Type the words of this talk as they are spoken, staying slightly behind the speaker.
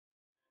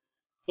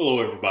Hello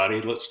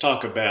everybody, let's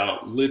talk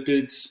about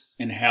lipids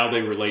and how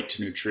they relate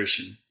to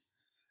nutrition.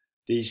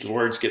 These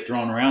words get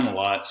thrown around a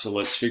lot, so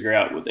let's figure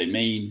out what they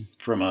mean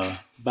from a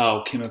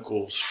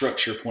biochemical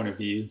structure point of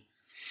view.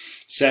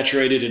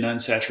 Saturated and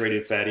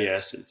unsaturated fatty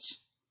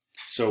acids.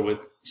 So with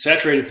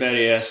saturated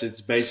fatty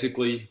acids,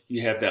 basically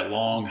you have that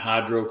long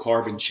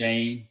hydrocarbon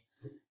chain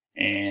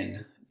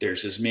and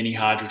there's as many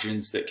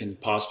hydrogens that can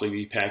possibly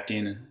be packed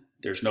in.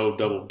 There's no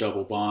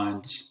double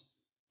bonds.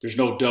 There's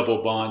no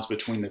double bonds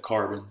between the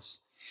carbons.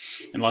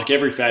 And like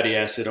every fatty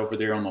acid over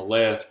there on the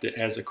left, it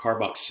has a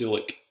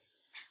carboxylic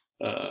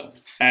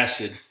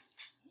acid.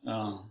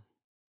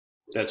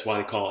 That's why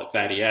they call it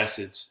fatty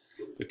acids,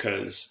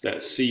 because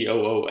that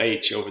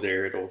COOH over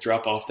there, it'll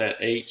drop off that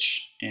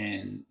H,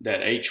 and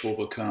that H will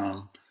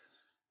become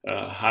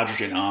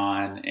hydrogen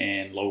ion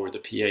and lower the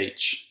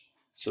pH.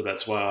 So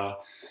that's why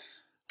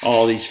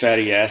all these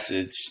fatty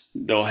acids,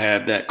 they'll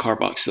have that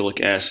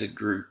carboxylic acid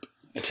group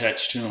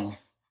attached to them.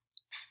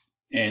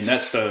 And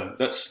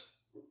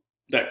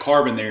that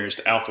carbon there is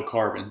the alpha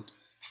carbon.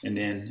 And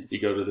then if you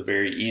go to the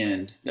very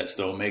end, that's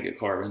the omega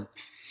carbon.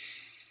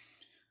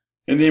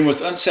 And then with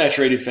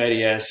unsaturated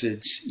fatty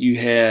acids, you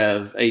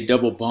have a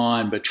double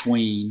bond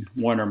between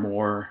one or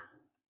more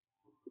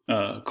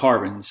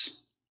carbons.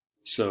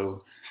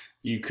 So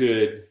you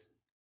could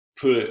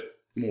put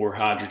more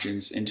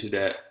hydrogens into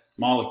that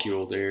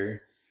molecule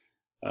there,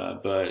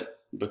 but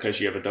because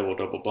you have a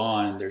double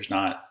bond, there's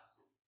not,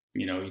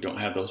 you don't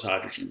have those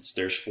hydrogens.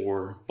 There's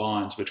 4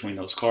 bonds between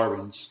those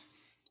carbons.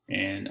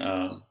 And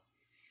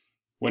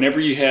whenever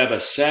you have a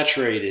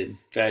saturated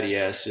fatty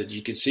acid,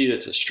 you can see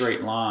that's a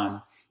straight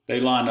line. They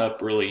line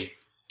up really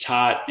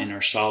tight and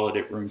are solid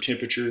at room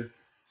temperature,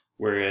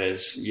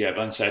 whereas you have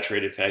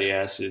unsaturated fatty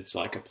acids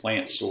like a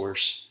plant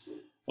source.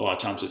 A lot of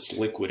times it's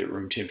liquid at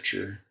room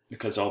temperature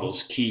because all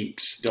those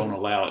kinks don't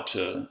allow it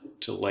to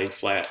lay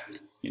flat,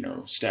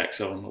 stacks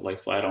of them to lay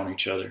flat on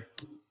each other.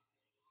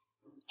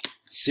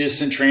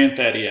 Cis and trans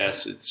fatty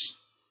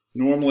acids.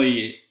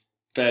 Normally,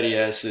 fatty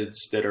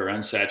acids that are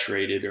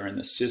unsaturated are in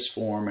the cis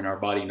form and our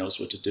body knows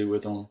what to do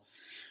with them.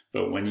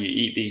 But when you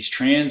eat these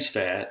trans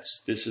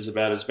fats, this is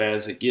about as bad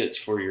as it gets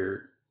for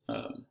your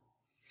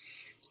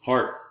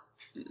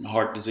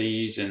heart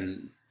disease,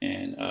 and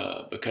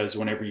because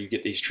whenever you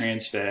get these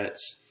trans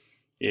fats,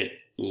 it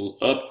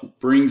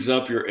brings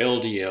up your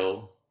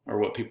LDL, or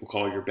what people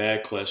call your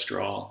bad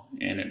cholesterol,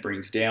 and it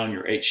brings down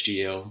your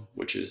HDL,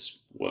 which is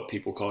what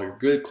people call your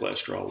good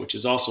cholesterol, which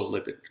is also a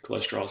lipid.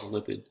 Cholesterol is a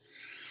lipid.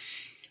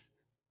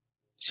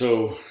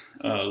 So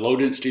low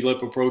density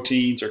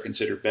lipoproteins are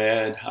considered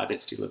bad, high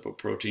density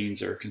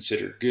lipoproteins are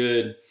considered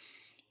good,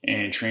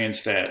 and trans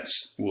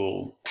fats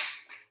will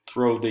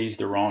throw these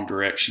the wrong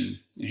direction.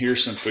 And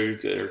here's some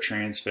foods that are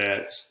trans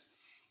fats.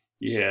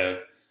 You have,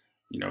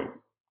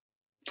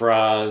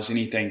 fries,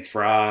 anything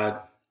fried.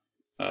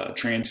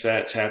 Trans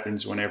fats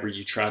happens whenever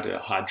you try to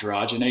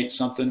hydrogenate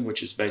something,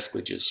 which is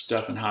basically just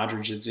stuffing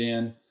hydrogens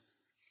in.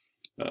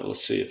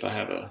 Let's see if I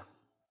have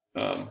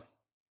a...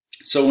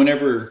 so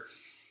whenever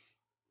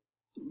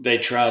they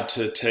tried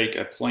to take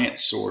a plant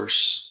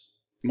source,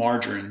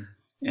 margarine,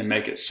 and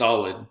make it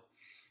solid,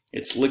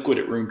 it's liquid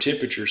at room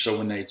temperature, so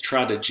when they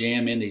try to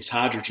jam in these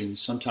hydrogens,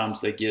 sometimes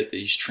they get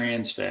these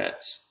trans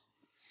fats.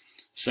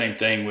 Same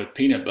thing with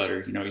peanut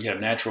butter. You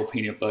have natural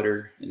peanut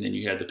butter, and then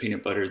you have the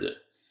peanut butter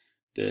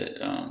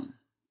that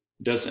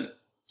doesn't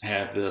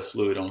have the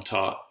fluid on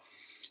top.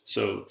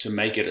 So to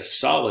make it a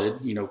solid,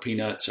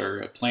 peanuts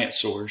are a plant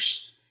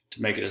source.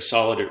 To make it a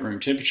solid at room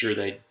temperature,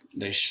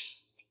 they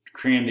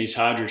cram these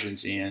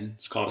hydrogens in.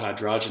 It's called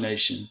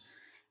hydrogenation,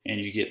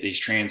 and you get these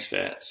trans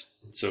fats.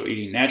 So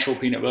eating natural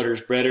peanut butter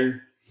is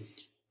better.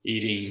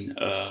 Eating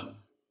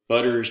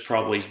butter is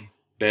probably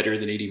better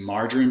than eating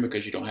margarine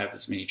because you don't have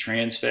as many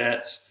trans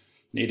fats.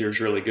 Neither is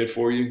really good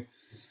for you.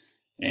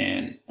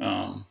 And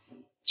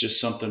just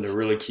something to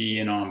really key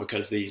in on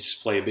because these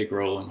play a big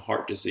role in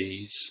heart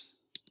disease.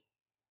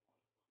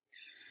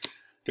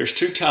 There's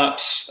 2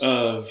 types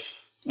of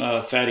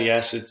fatty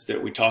acids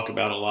that we talk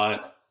about a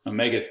lot.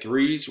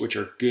 Omega-3s, which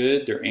are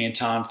good, they're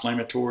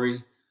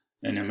anti-inflammatory,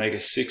 and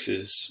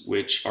omega-6s,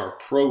 which are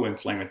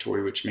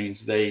pro-inflammatory, which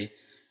means they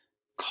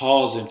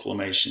cause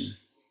inflammation.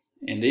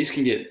 And these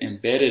can get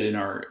embedded in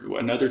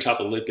another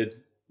type of lipid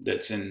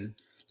that's in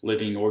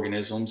living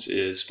organisms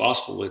is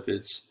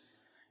phospholipids.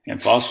 And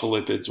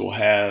phospholipids will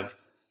have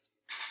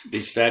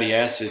these fatty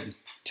acid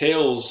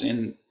tails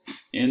in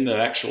the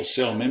actual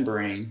cell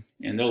membrane,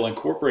 and they'll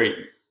incorporate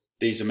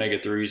these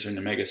omega-3s and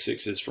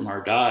omega-6s from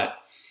our diet.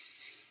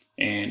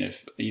 And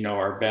if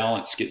our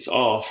balance gets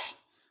off,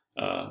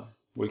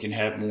 we can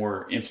have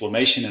more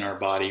inflammation in our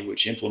body,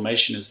 which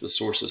inflammation is the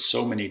source of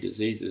so many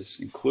diseases,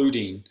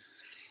 including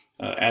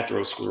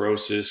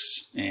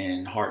atherosclerosis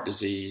and heart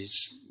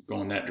disease,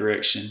 going that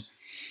direction.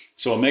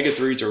 So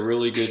omega-3s are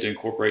really good to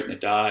incorporate in the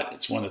diet.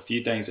 It's one of the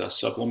few things I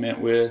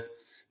supplement with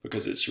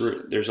because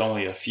there's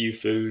only a few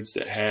foods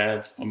that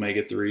have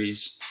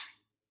omega-3s.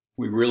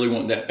 We really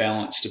want that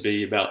balance to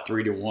be about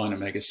 3 to 1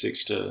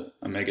 omega-6 to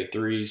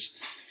omega-3s.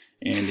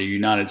 In the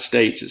United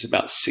States, it's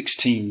about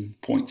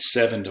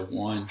 16.7 to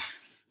 1.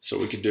 So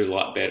we could do a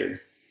lot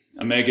better.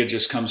 Omega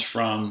just comes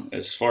from,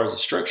 as far as the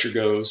structure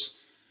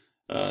goes,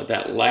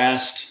 that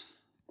last,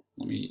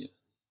 let's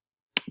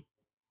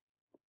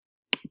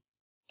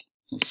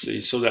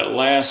see, so that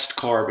last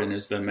carbon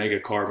is the omega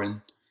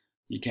carbon.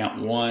 You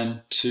count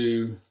 1,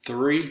 2,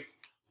 3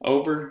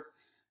 over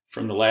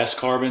from the last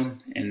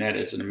carbon, and that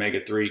is an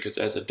omega-3 because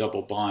it has a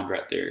double bond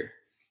right there.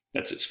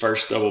 That's its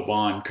first double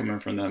bond coming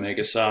from the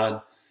omega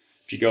side.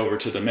 If you go over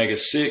to the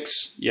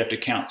omega-6, you have to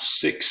count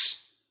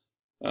 6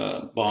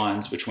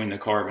 bonds between the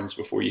carbons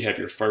before you have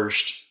your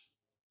first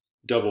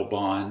double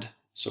bond.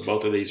 So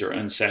both of these are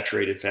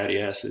unsaturated fatty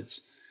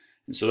acids.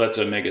 And so that's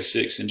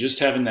omega-6. And just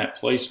having that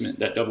placement,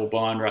 that double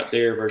bond right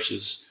there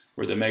versus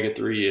where the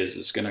omega-3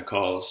 is going to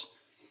cause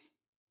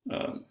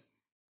a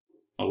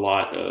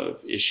lot of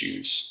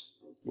issues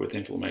with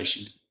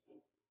inflammation.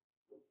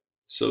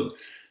 So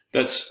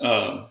that's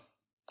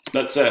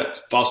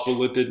that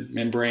phospholipid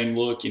membrane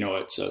look. You know,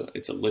 it's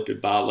a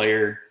lipid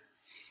bilayer,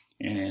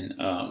 and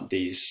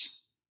these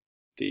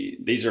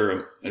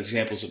are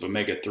examples of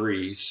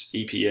omega-3s,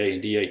 EPA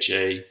and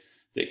DHA,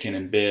 that can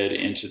embed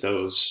into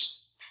those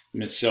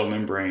cell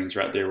membranes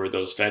right there where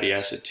those fatty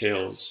acid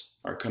tails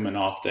are coming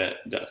off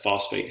that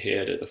phosphate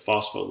head of the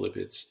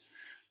phospholipids.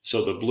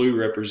 So the blue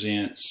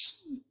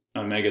represents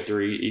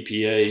omega-3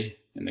 EPA,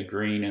 and the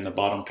green in the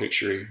bottom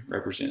picture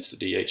represents the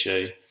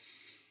DHA.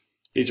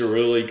 These are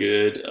really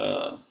good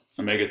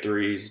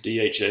omega-3s.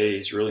 DHA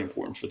is really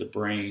important for the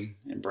brain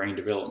and brain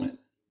development.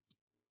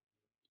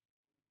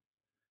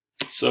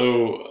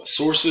 So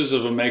sources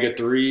of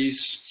omega-3s,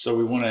 so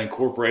we want to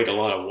incorporate a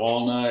lot of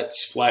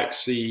walnuts, flax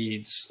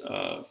seeds,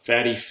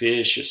 fatty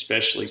fish,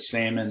 especially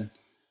salmon,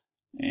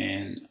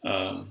 and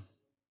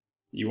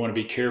you want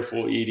to be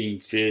careful eating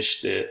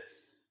fish that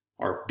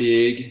are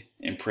big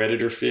and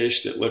predator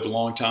fish that live a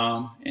long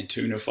time, and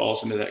tuna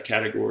falls into that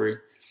category.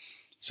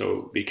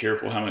 So be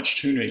careful how much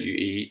tuna you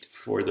eat,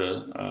 for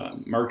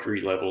the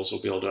mercury levels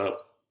will build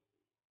up.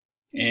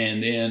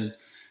 And then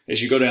as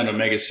you go down to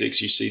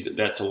omega-6, you see that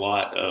that's a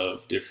lot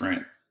of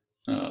different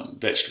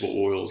vegetable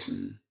oils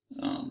and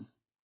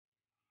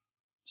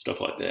stuff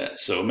like that.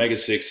 So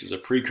omega-6 is a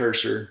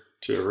precursor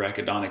to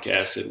arachidonic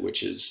acid,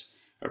 which is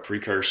a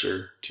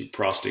precursor to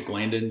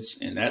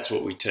prostaglandins, and that's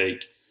what we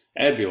take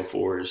Advil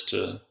for, is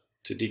to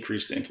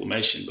decrease the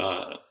inflammation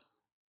by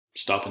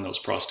stopping those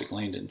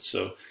prostaglandins.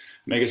 So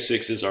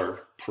omega-6 is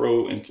our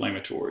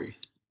pro-inflammatory.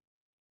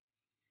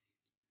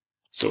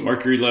 So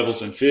mercury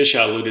levels in fish,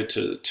 I alluded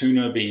to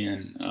tuna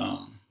being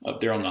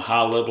up there on the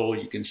high level.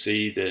 You can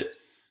see that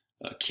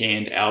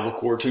canned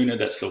albacore tuna,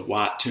 that's the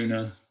white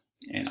tuna,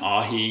 and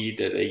ahi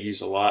that they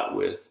use a lot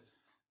with,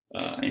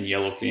 and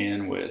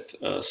yellowfin with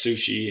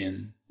sushi,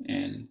 and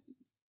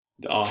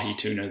the ahi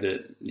tuna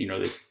that, you know,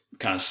 they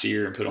kind of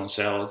sear and put on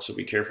salads. So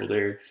be careful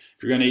there.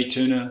 If you're going to eat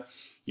tuna,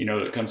 you know,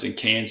 it comes in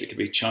cans. It could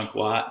be chunk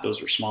light.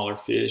 Those are smaller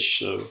fish,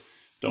 so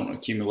don't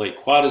accumulate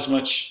quite as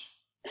much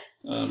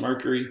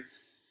mercury.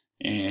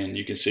 And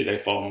you can see they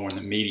fall more in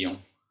the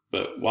medium.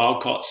 But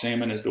wild caught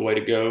salmon is the way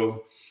to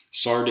go.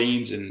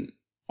 Sardines and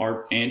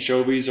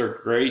anchovies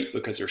are great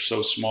because they're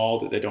so small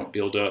that they don't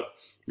build up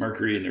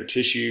mercury in their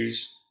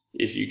tissues,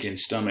 if you can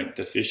stomach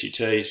the fishy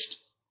taste.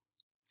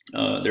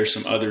 There's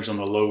some others on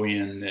the low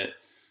end that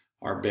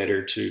are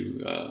better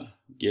to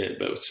get,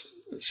 but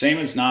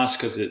salmon's nice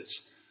because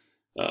it's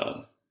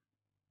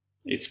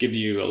giving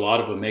you a lot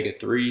of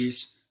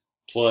omega-3s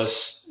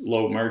plus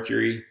low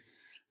mercury.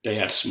 They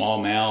have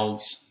small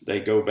mouths. They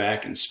go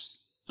back and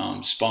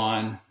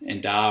spawn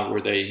and die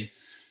where they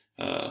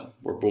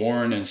were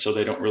born, and so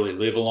they don't really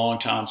live a long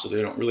time, so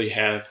they don't really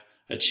have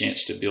a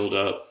chance to build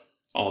up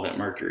all that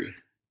mercury.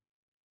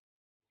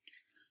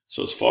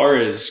 So as far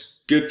as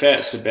good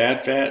fats to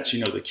bad fats,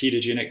 you know, the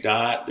ketogenic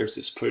diet, there's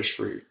this push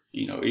for,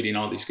 you know, eating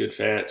all these good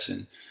fats,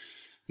 and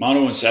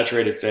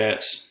monounsaturated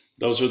fats,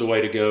 those are the way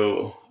to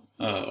go.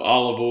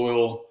 Olive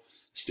oil,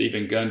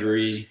 Stephen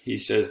Gundry, he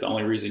says the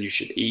only reason you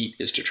should eat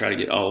is to try to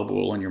get olive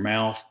oil in your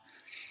mouth.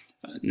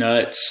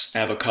 Nuts,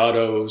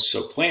 avocados,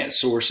 so plant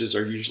sources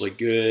are usually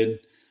good.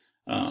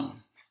 And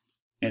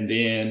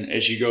then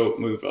as you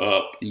move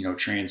up, you know,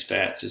 trans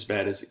fats, as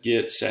bad as it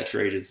gets,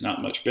 saturated is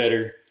not much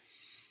better.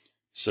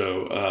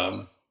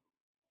 So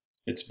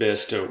it's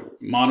best to,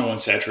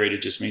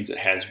 monounsaturated just means it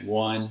has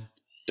one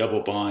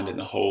double bond in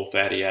the whole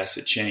fatty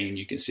acid chain.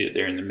 You can see it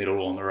there in the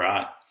middle on the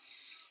right.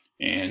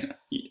 And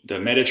the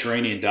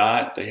Mediterranean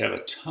diet, they have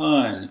a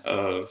ton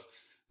of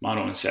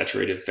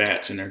monounsaturated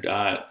fats in their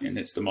diet, and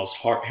it's the most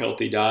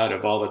heart-healthy diet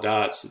of all the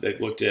diets that they've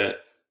looked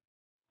at.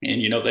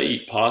 And, you know, they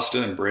eat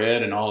pasta and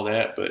bread and all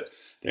that, but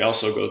they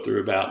also go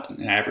through about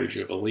an average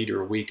of 1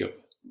 liter a week of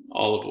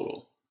olive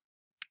oil.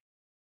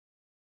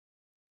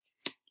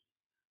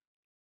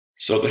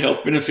 So the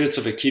health benefits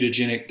of a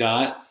ketogenic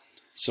diet.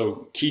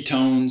 So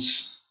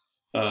ketones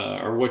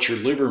are what your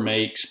liver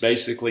makes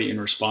basically in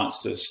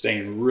response to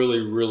staying really,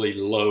 really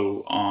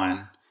low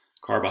on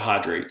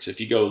carbohydrates. If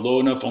you go low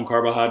enough on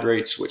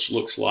carbohydrates, which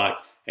looks like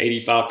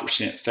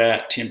 85%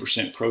 fat,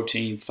 10%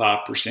 protein,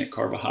 5%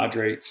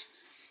 carbohydrates,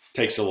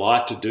 takes a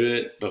lot to do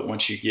it, but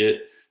once you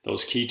get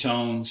those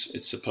ketones,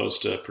 it's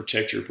supposed to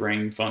protect your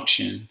brain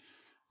function,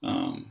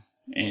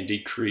 and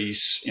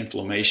decrease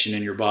inflammation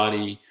in your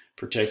body,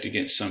 protect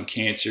against some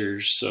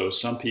cancers. So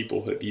some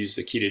people have used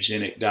the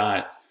ketogenic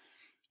diet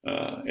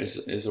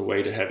as a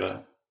way to have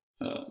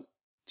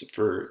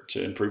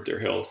to improve their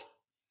health.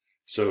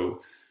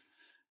 So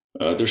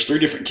there's 3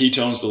 different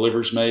ketones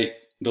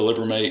the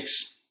liver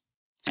makes.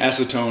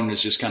 Acetone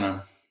is just kind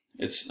of,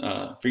 it's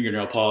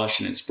fingernail polish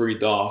and it's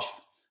breathed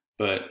off,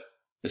 but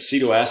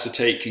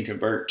acetoacetate can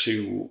convert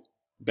to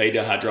beta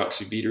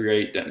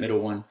hydroxybutyrate, that middle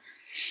one,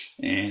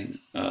 and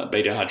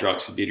beta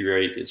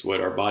hydroxybutyrate is what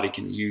our body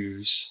can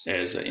use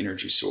as an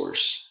energy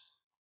source.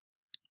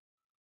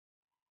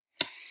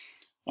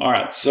 All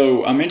right,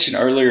 so I mentioned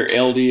earlier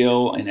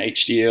LDL and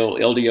HDL,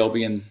 LDL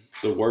being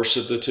the worst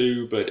of the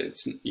two, but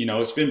it's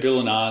been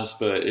villainized,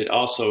 but it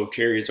also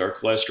carries our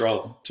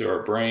cholesterol to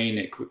our brain.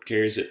 It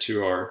carries it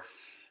to our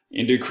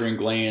endocrine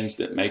glands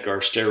that make our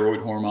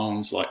steroid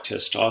hormones like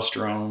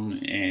testosterone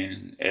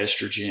and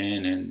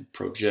estrogen and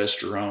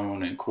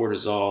progesterone and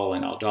cortisol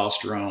and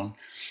aldosterone.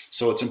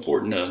 So it's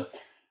important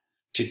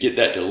to get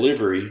that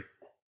delivery.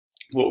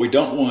 What we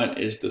don't want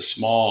is the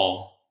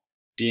small,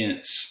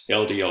 dense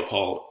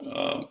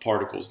LDL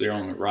particles there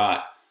on the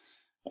right.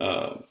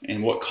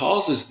 And what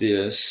causes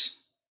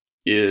this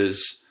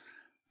is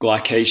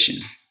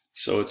glycation.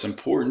 So it's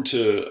important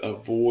to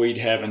avoid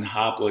having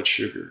high blood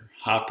sugar,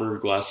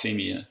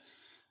 hyperglycemia,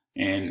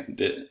 and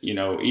that,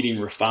 eating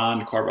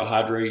refined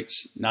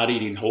carbohydrates, not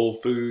eating whole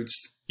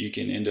foods, you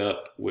can end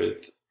up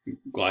with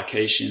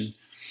glycation.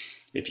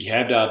 If you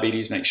have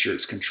diabetes, make sure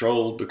it's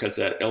controlled, because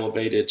that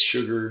elevated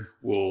sugar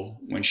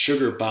when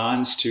sugar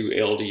binds to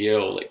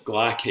LDL, it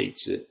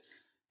glycates it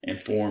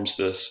and forms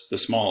the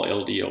small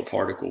LDL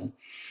particle.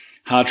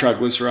 High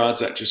triglycerides,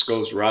 that just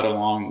goes right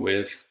along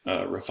with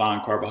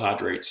refined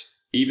carbohydrates.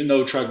 Even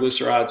though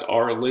triglycerides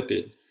are a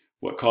lipid,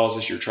 what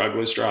causes your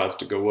triglycerides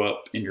to go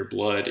up in your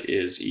blood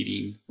is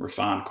eating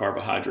refined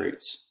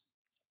carbohydrates.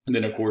 And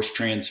then, of course,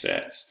 trans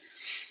fats.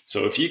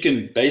 So if you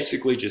can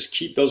basically just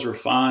keep those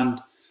refined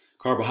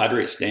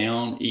carbohydrates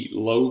down, eat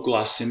low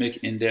glycemic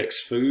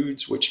index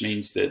foods, which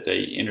means that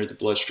they enter the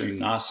bloodstream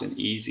nice and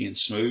easy and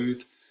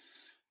smooth,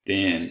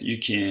 then you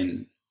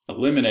can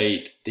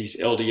eliminate these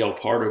LDL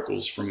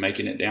particles from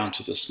making it down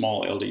to the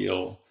small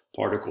LDL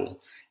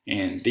particle.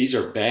 And these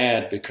are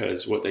bad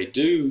because what they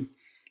do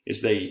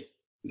is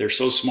they're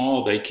so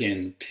small they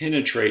can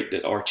penetrate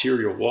the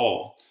arterial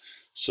wall.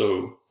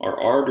 So our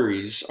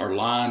arteries are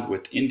lined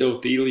with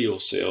endothelial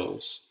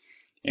cells,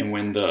 and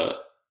when the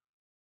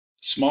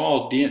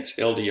small dense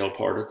LDL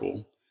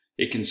particle,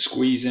 it can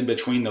squeeze in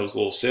between those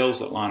little cells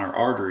that line our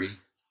artery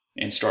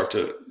and start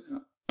to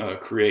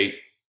create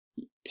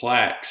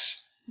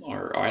plaques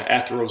or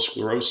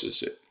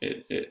atherosclerosis.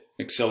 It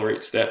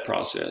accelerates that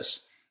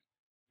process.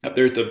 Up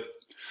there at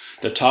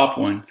the top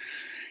one,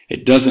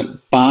 it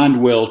doesn't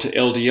bind well to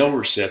LDL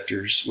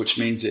receptors, which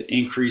means it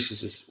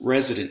increases its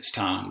residence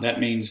time. That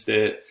means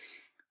that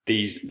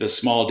the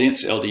small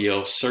dense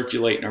LDLs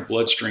circulate in our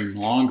bloodstream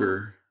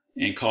longer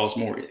and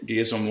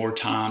gives them more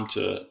time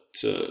to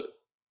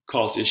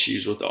cause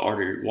issues with the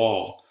artery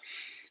wall.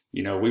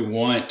 We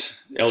want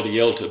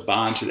LDL to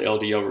bind to the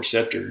LDL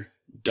receptor,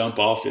 dump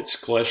off its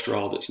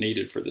cholesterol that's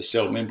needed for the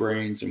cell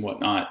membranes and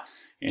whatnot,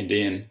 and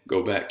then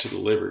go back to the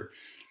liver.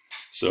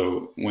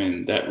 So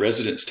when that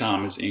residence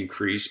time is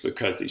increased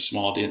because these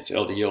small dense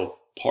LDL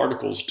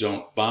particles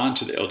don't bind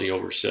to the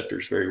LDL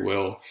receptors very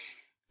well,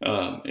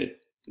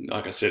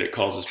 like I said, it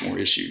causes more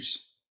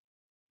issues.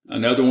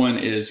 Another one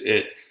is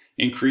it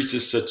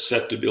increases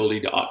susceptibility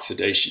to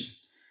oxidation.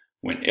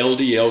 When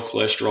LDL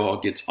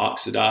cholesterol gets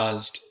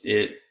oxidized,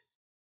 it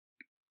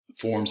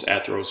forms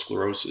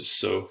atherosclerosis.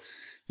 So,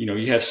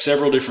 you have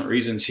several different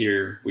reasons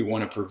here we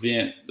want to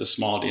prevent the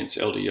small dense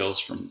LDLs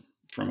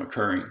from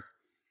occurring.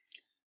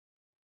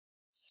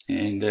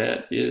 And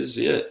that is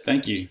it.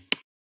 Thank you.